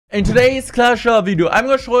In today's Clash Royale video, I'm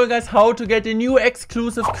gonna show you guys how to get a new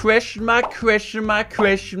exclusive badge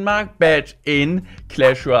in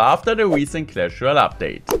Clash Royale after the recent Clash Royale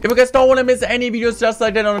update. If you guys don't want to miss any videos just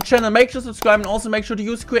like that on the channel, make sure to subscribe and also make sure to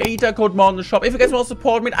use creator code Morten in the shop. If you guys want to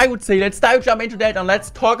support me, I would say let's jump into that and let's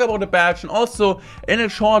talk about the badge. And also in a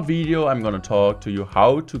short video, I'm gonna talk to you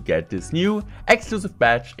how to get this new exclusive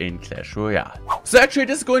badge in Clash Royale. So actually,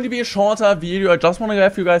 this is going to be a shorter video. I just want to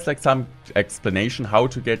give you guys like some explanation how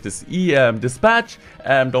to get this badge.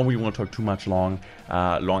 Don't really want to talk too much longer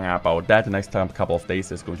about that. The next couple of days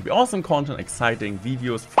there's going to be awesome content, exciting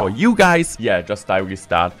videos for you guys. Yeah, just directly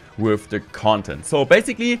start with the content. So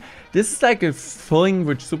basically, this is like a thing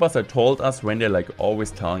which Supercell told us when they're like always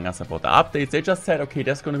telling us about the updates. They just said, okay,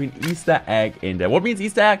 there's going to be an Easter egg in there. What means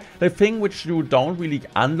Easter egg? The thing which you don't really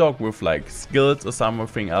unlock with like skills or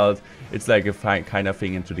something else. It's like a kind of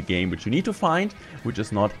thing into the game which you need to find, which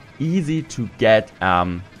is not easy to get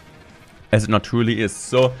as it not truly is.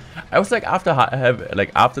 So I was like, after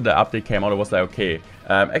the update came out, I was like, okay,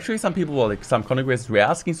 actually some people were like, some content creators were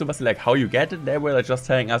asking Supercell like how you get it. They were like just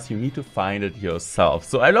telling us you need to find it yourself.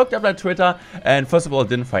 So I looked up on Twitter and first of all I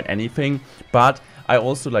didn't find anything, but I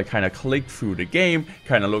also like kind of clicked through the game,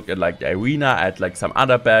 kind of looked at like the arena, at like some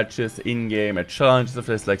other badges in game, at challenges. If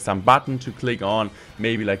there's like some button to click on,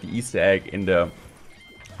 maybe like the Easter egg in the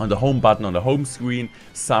on the home button on the home screen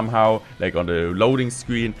somehow, like on the loading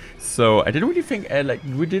screen. So I didn't really think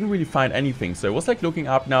we didn't really find anything. So I was like looking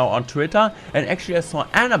up now on Twitter, and actually I saw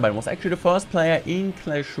Annabelle was actually the first player in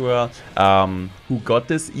Clash Royale who got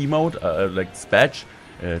this emote, like this badge.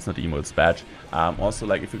 It's not the emote, it's badge. Also,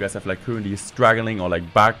 like if you guys have like currently struggling or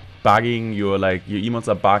like bugging your emotes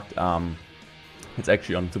are bugged, it's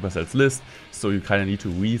actually on Supercell's list. So you kind of need to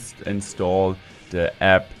reinstall the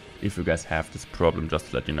app if you guys have this problem, just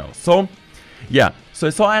to let you know. So yeah, so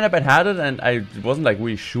I saw Annabelle had it, and I wasn't like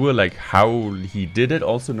really sure like how he did it.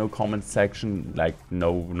 Also no comment section, like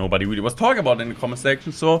nobody really was talking about it in the comment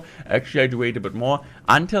section. So actually I had to wait a bit more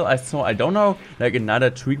until I saw, I don't know, like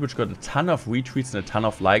another tweet which got a ton of retweets and a ton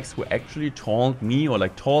of likes, who actually told me, or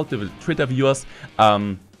like told the Twitter viewers,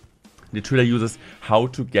 the Twitter users, how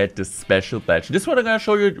to get this special badge. This is what I'm gonna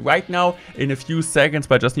show you right now in a few seconds,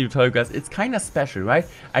 but I just need to tell you guys, it's kind of special, right?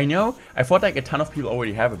 I know, I thought like a ton of people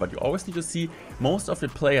already have it, but you always need to see most of the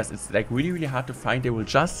players, it's like really hard to find. They will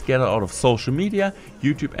just get it out of social media,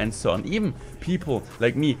 YouTube and so on. Even people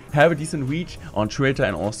like me have a decent reach on Twitter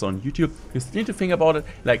and also on YouTube. You still need to think about it,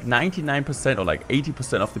 like 99% or like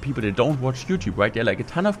 80% of the people, they don't watch YouTube, right? They're like a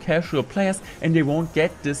ton of casual players and they won't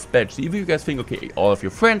get this badge. So even if you guys think, okay, all of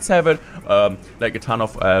your friends have it, like a ton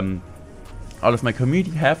of out of my community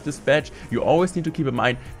have this badge, you always need to keep in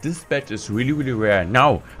mind this badge is really rare.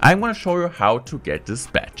 Now I'm gonna show you how to get this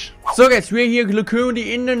badge. So guys, we're here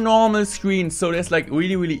currently in the normal screen, so that's like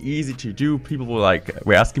really easy to do. People were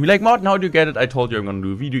asking me like, Morten, how do you get it? I told you I'm gonna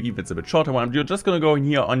do a video, even if it's a bit shorter one. You're just gonna go in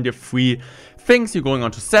here on the three things. You're going on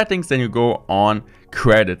to settings, then you go on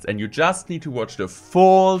credits, and you just need to watch the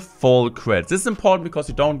full credits. This is important because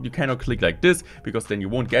you cannot click like this, because then you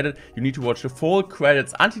won't get it. You need to watch the full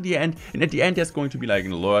credits until the end, and at the end there's going to be like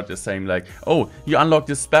an alert that's saying like, oh, you unlocked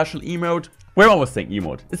this special emote. Where I was saying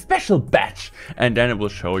emote, a special badge, and then it will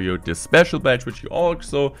show you this special badge which you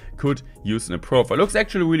also could use in a profile. Looks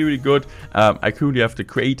actually really good. I currently have the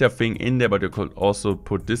creator thing in there, but you could also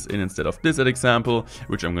put this in instead of this, at example,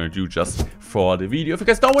 which I'm gonna do just for the video. If you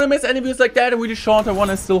guys don't want to miss any videos like that, a really shorter one,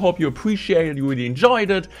 I still hope you appreciate it, you really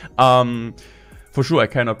enjoyed it. For sure, I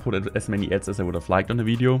cannot put as many ads as I would have liked on the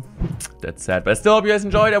video. That's sad, but I still hope you guys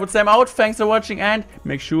enjoyed. I would say I'm out. Thanks for watching, and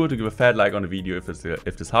make sure to give a fat like on the video if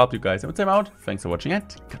this helped you guys. I would say I'm out. Thanks for watching,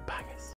 and goodbye.